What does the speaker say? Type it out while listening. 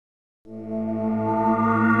Hey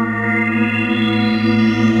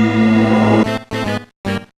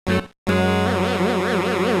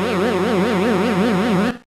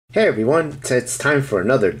everyone, it's time for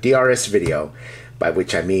another DRS video, by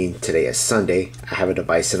which I mean today is Sunday. I have a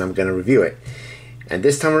device and I'm going to review it. And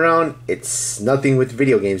this time around, it's nothing with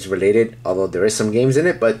video games related, although there is some games in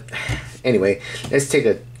it, but anyway, let's take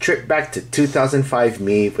a trip back to 2005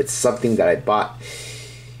 me with something that I bought,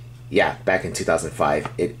 back in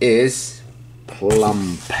 2005. It is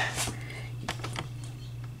Plump.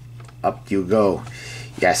 Up you go.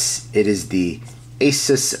 Yes, it is the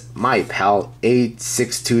Asus Mypal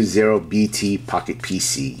A620BT Pocket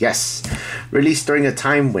PC. Yes, released during a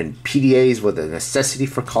time when PDAs were a necessity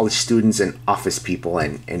for college students and office people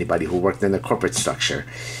and anybody who worked in the corporate structure.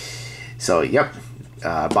 So,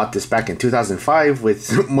 I bought this back in 2005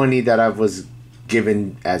 with money that I was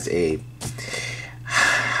given as a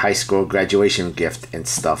high school graduation gift and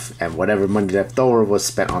stuff, and whatever money left over was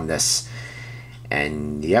spent on this.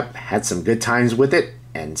 And had some good times with it,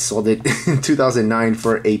 and sold it in 2009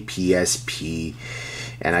 for a PSP.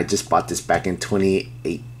 And I just bought this back in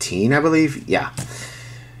 2018, I believe.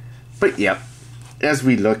 But as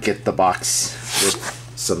we look at the box with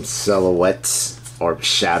some silhouettes or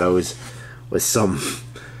shadows with some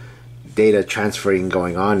data transferring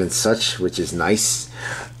going on and such, which is nice,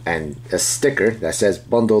 and a sticker that says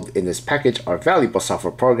bundled in this package are valuable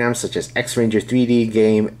software programs such as X-Ranger 3D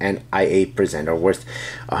game and IA Presenter worth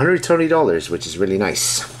 $120, which is really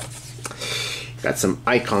nice. Got some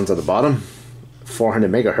icons on the bottom. 400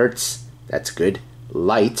 megahertz, that's good.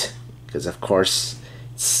 Light, because of course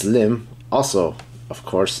slim. Also, of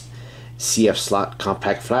course, CF slot,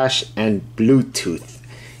 compact flash, and Bluetooth.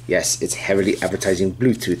 Yes, it's heavily advertising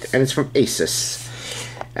Bluetooth, and it's from Asus.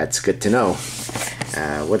 That's good to know.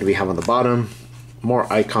 What do we have on the bottom? More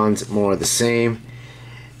icons, more of the same.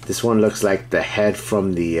 This one looks like the head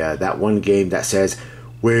from the that one game that says,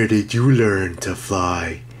 "Where did you learn to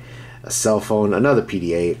fly?" A cell phone, another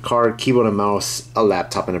PDA, card, keyboard and mouse, a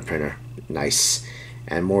laptop, and a printer. Nice.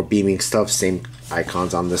 And more beaming stuff. Same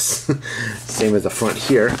icons on this. Same as the front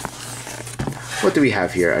here. What do we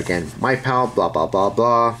have here? Again, Mypal, blah blah blah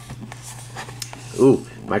blah. Ooh,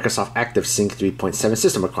 Microsoft Active Sync 3.7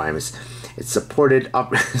 system requirements. It's supported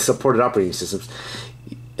operating systems.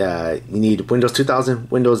 You need Windows 2000,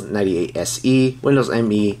 Windows 98 SE, Windows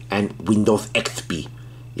ME, and Windows XP.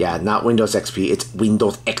 Yeah, not Windows XP, it's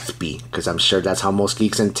Windows XP, because I'm sure that's how most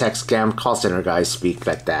geeks and tech scam call center guys speak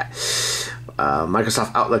like that.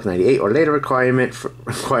 Microsoft Outlook 98 or later required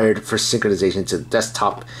for synchronization to the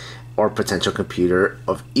desktop or potential computer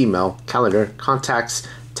of email, calendar, contacts,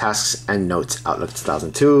 tasks, and notes. Outlook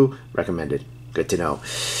 2002 recommended. Good to know.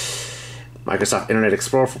 Microsoft Internet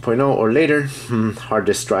Explorer 4.0 or later. Hard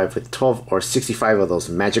disk drive with 12 or 65 of those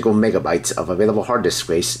magical megabytes of available hard disk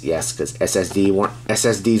space. Yes, because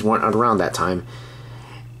SSDs weren't around that time.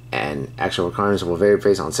 And actual requirements will vary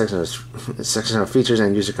based on section of features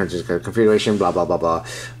and user configuration. Blah blah blah blah.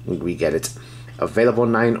 We get it. Available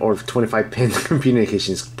 9 or 25 pin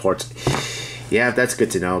communications ports. Yeah, that's good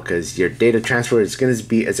to know, because your data transfer is going to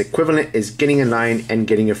be as equivalent as getting in line and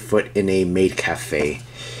getting your foot in a maid cafe.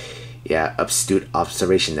 Yeah, astute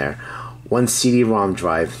observation there. 1 CD-ROM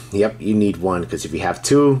drive. Yep, you need one, because if you have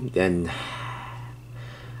 2, then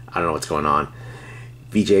I don't know what's going on.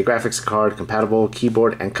 VGA graphics card, compatible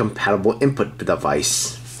keyboard, and compatible input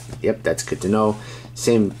device. Yep, that's good to know.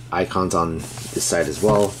 Same icons on this side as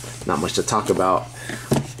well. Not much to talk about.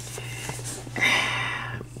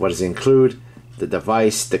 What does it include? The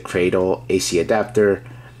device, the cradle, AC adapter,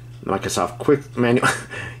 Microsoft Quick Manual.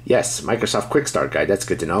 Yes, Microsoft Quick Start Guide. That's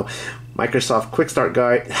good to know. Microsoft Quick Start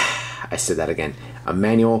Guide. I said that again. A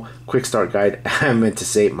manual Quick Start Guide. I meant to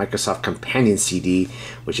say Microsoft Companion CD,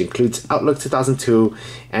 which includes Outlook 2002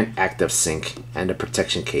 and Active Sync, and a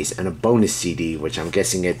protection case, and a bonus CD, which I'm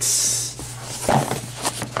guessing it's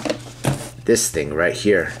this thing right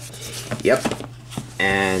here. Yep.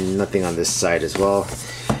 And nothing on this side as well.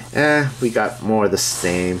 We got more of the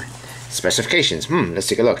same specifications. Let's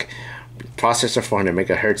take a look. Processor 400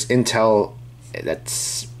 megahertz, Intel.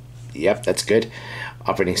 That's good.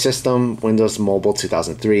 Operating system Windows Mobile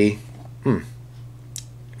 2003.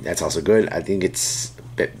 That's also good. I think it's a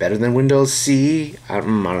bit better than Windows CE. I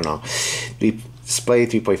don't know. Display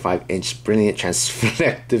 3.5 inch brilliant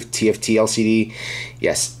transflective TFT LCD.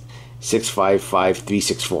 Yes.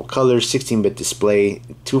 655-364 colors, 16-bit display,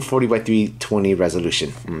 240 by 320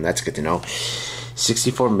 resolution. That's good to know.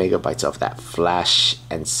 64 megabytes of that flash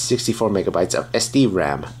and 64 megabytes of SD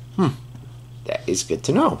RAM. That is good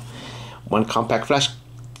to know. One compact flash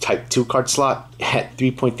type 2 card slot at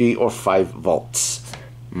 3.3 or 5 volts.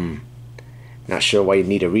 Not sure why you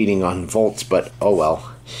need a reading on volts, but oh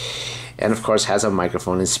well. And of course has a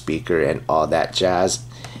microphone and speaker and all that jazz.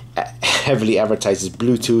 Heavily advertises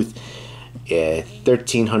Bluetooth,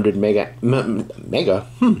 1300 mega,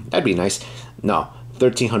 that'd be nice. No,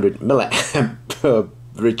 1300 milliamp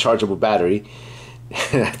rechargeable battery.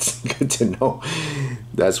 That's good to know.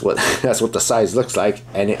 That's what the size looks like,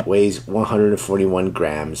 and it weighs 141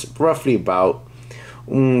 grams, roughly about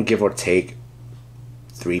give or take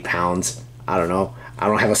 3 pounds. I don't know. I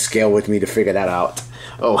don't have a scale with me to figure that out.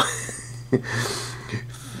 Oh.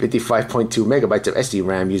 55.2 megabytes of SD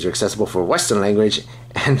RAM, user accessible for Western language,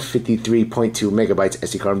 and 53.2 megabytes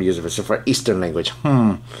SD card, user accessible for Eastern language.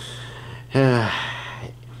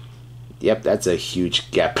 Yep, that's a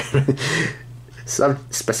huge gap. Some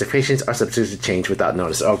specifications are subject to change without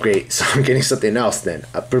notice. Oh great, so I'm getting something else then,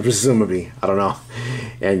 presumably, I don't know.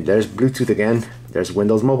 And there's Bluetooth again, there's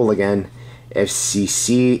Windows Mobile again,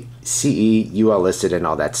 FCC, CE, UL listed, and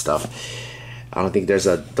all that stuff. I don't think there's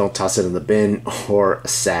a don't toss it in the bin or a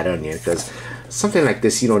sad onion, because something like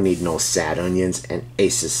this you don't need no sad onions and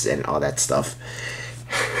Asus and all that stuff.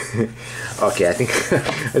 Okay, I think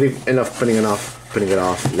enough putting it off.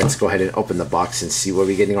 Let's go ahead and open the box and see what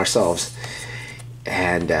we're getting ourselves.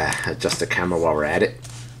 And adjust the camera while we're at it.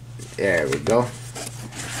 There we go.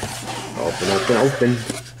 Open.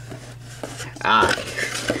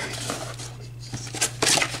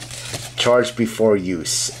 Charge before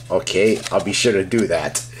use. Okay, I'll be sure to do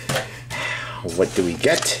that. What do we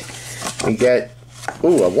get? We get,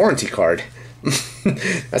 a warranty card.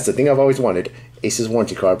 That's the thing I've always wanted. Asus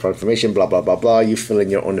warranty card for information, blah blah blah blah. You fill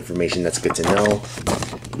in your own information. That's good to know.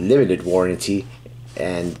 Limited warranty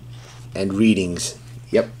and readings.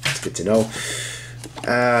 Yep, that's good to know.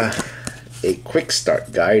 A quick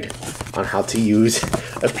start guide on how to use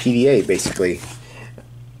a PDA, basically.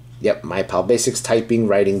 Yep, Mypal basics, typing,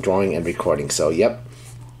 writing, drawing, and recording. So, yep.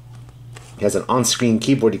 It has an on-screen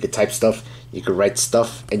keyboard. You could type stuff, you could write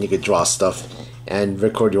stuff, and you could draw stuff, and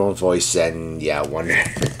record your own voice, and yeah, wonder.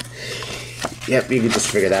 Yep, you can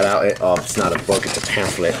just figure that out. Oh, it's not a book, it's a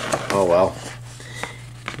pamphlet. Oh, well.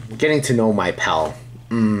 Getting to know Mypal.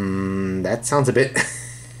 That sounds a bit...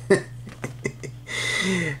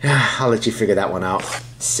 I'll let you figure that one out.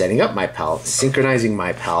 Setting up Mypal, synchronizing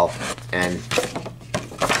Mypal, and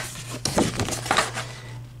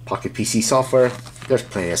Pocket PC software. There's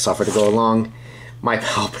plenty of software to go along.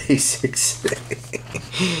 Mypal basics.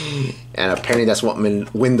 And apparently that's what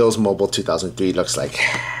Windows Mobile 2003 looks like.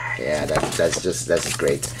 Yeah, that's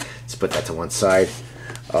great. Let's put that to one side.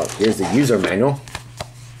 Oh, here's the user manual.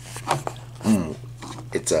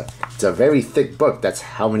 It's a very thick book. That's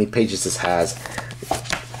how many pages this has.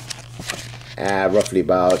 Roughly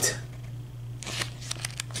about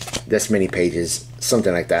this many pages,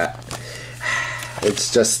 something like that.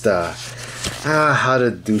 It's just how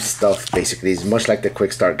to do stuff, basically. It's much like the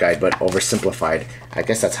quick start guide, but oversimplified. I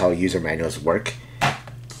guess that's how user manuals work.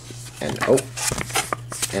 And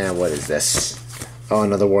and what is this? Oh,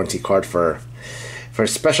 another warranty card for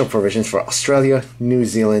special provisions for Australia, New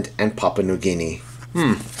Zealand, and Papua New Guinea.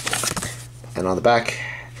 And on the back,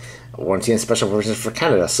 warranty and special provisions for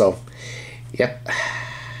Canada. So, yep.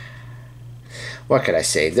 What could I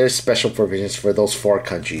say? There's special provisions for those 4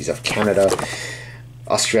 countries of Canada,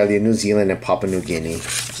 Australia, New Zealand, and Papua New Guinea.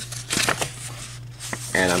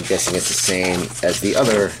 And I'm guessing it's the same as the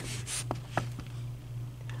other.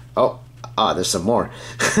 There's some more.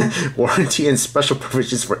 Warranty and special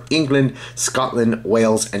provisions for England, Scotland,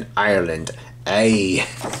 Wales, and Ireland. Ay,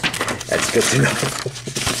 that's good to know.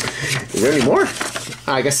 Is there any more?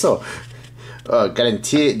 I guess so.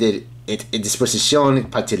 Garantie de disposition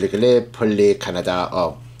particulière pour le Canada.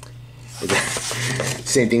 Oh,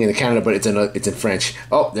 same thing in Canada, but it's in French.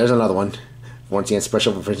 Oh, there's another one. Warranty and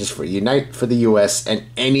special provisions for the US and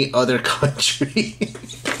any other country.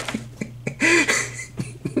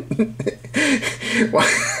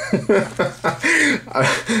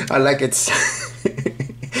 I like it.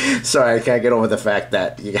 Sorry, I can't get over the fact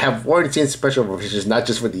that you have warranty and special provisions not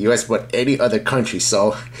just for the US but any other country.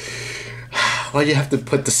 So why do you have to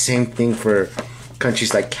put the same thing for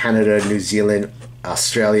countries like Canada, New Zealand,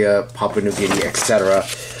 Australia, Papua New Guinea, etc.?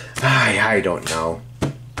 I don't know.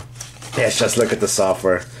 Let's just look at the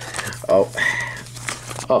software. Oh,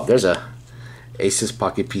 there's a Asus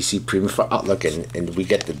Pocket PC Premium for Outlook, and we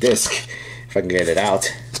get the disc, if I can get it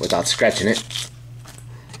out without scratching it.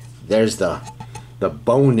 There's the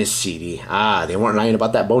bonus CD. They weren't lying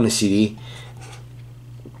about that bonus CD.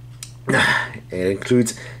 It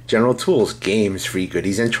includes general tools, games, free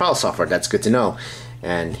goodies, and trial software. That's good to know.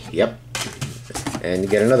 And yep, and you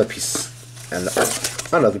get another piece. And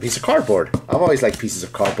another piece of cardboard. I've always liked pieces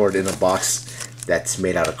of cardboard in a box that's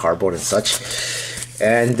made out of cardboard and such.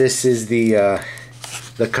 And this is the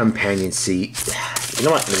companion seat. You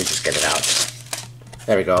know what? Let me just get it out.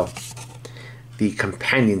 There we go. The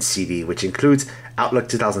companion CD, which includes Outlook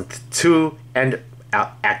 2002 and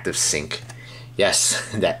ActiveSync.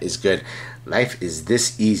 Yes, that is good. Life is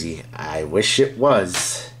this easy. I wish it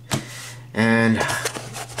was. And I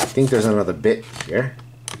think there's another bit here.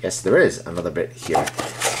 Yes, there is another bit here.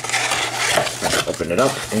 Let's open it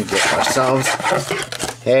up and get ourselves.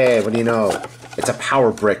 Hey, what do you know? It's a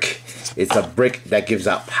power brick. It's a brick that gives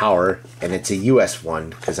out power, and it's a US one,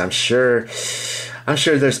 because I'm sure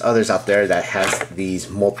there's others out there that has these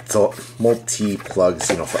multi plugs,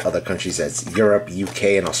 you know, for other countries as Europe, UK,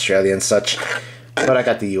 and Australia and such. But I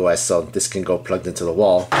got the US, so this can go plugged into the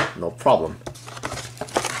wall, no problem.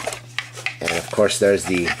 And of course, there's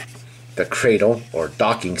the cradle or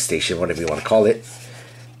docking station, whatever you want to call it.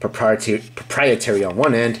 Proprietary on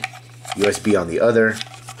one end, USB on the other.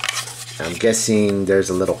 I'm guessing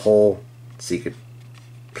there's a little hole so you could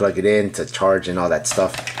plug it in to charge and all that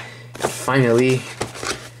stuff. And finally,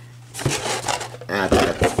 I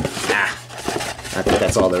think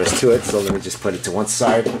that's all there is to it. So let me just put it to one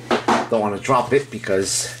side. Don't want to drop it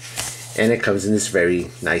and it comes in this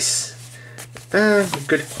very nice,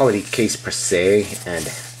 good quality case per se. And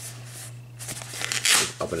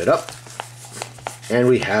open it up, and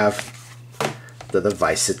we have the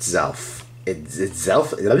device itself. The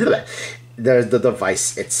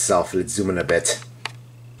device itself. Let's zoom in a bit.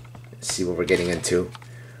 Let's see what we're getting into.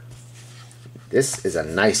 This is a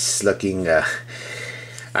nice looking. I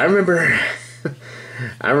remember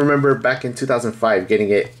back in 2005 getting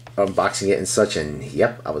it, unboxing it and such, and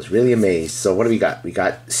yep, I was really amazed. So what do we got? We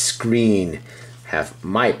got screen, have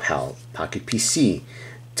Mypal, pocket PC,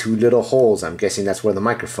 two little holes. I'm guessing that's where the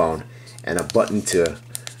microphone, and a button to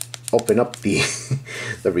open up the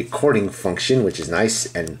the recording function, which is nice.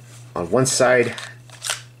 And on one side,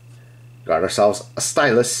 got ourselves a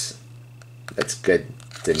stylus. That's good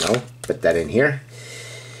to know. Put that in here.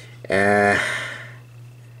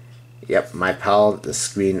 Yep, Mypal, the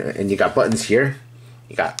screen, and you got buttons here.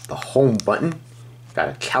 You got the home button, got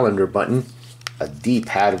a calendar button, a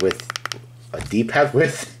D-pad with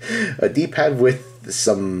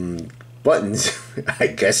some buttons, I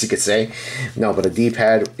guess you could say. No, but a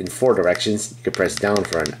D-pad in 4 directions. You can press down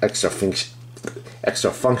for an extra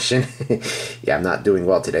function. Yeah, I'm not doing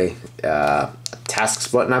well today. A tasks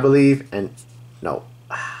button, I believe, and no,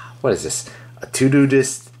 what is this? A to-do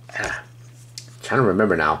list. Trying to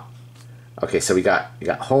remember now. Okay, so we got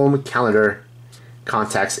home, calendar,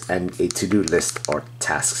 contacts, and a to-do list or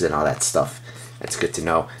tasks and all that stuff. That's good to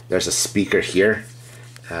know. There's a speaker here.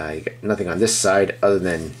 You got nothing on this side other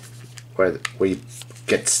than where you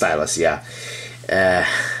get the stylus. Yeah.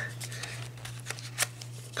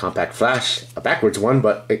 Compact flash, a backwards one,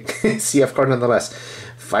 but a CF card nonetheless.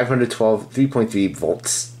 512 3.3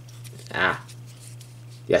 volts.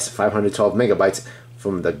 Yes, 512 megabytes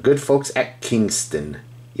from the good folks at Kingston.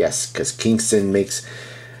 Yes, because Kingston makes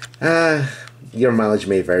your mileage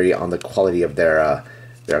may vary on the quality of their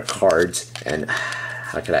cards. And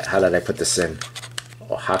how did I put this in?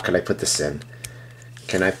 Oh, how could I put this in?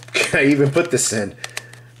 Can I even put this in?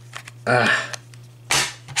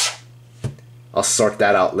 I'll sort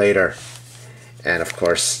that out later. And of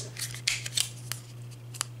course,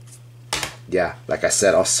 yeah, like I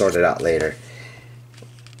said, I'll sort it out later.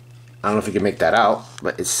 I don't know if you can make that out,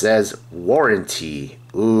 but it says warranty.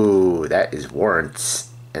 Ooh, that is warrants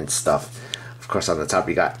and stuff. Of course, on the top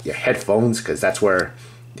you got your headphones, because that's where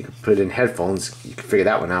you can put in headphones. You can figure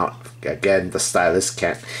that one out. Again, the stylus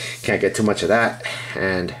can't get too much of that.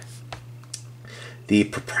 And the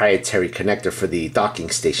proprietary connector for the docking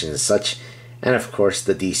station and such. And of course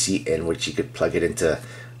the DC in, which you could plug it into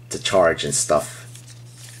to charge and stuff.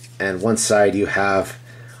 And one side you have,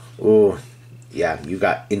 oh yeah, you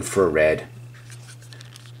got infrared.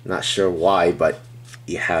 Not sure why, but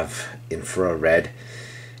you have infrared.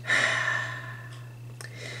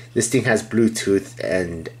 This thing has Bluetooth,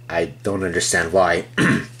 and I don't understand why.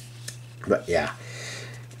 But yeah.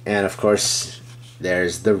 And of course,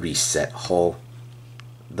 there's the reset hole,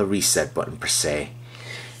 the reset button per se.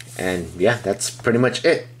 And yeah, that's pretty much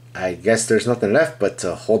it. I guess there's nothing left but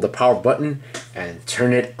to hold the power button and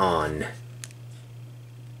turn it on.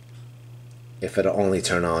 If it'll only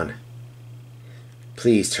turn on.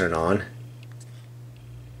 Please turn on.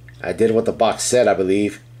 I did what the box said, I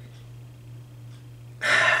believe.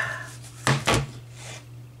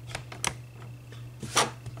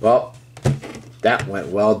 Well, that went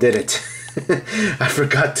well, did it? I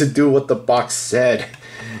forgot to do what the box said.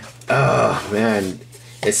 Oh, man.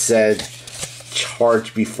 It said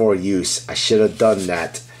charge before use. I should have done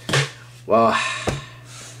that. Well,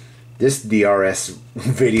 this DRS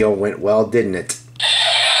video went well, didn't it?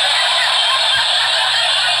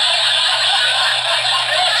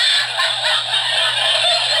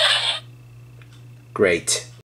 Great.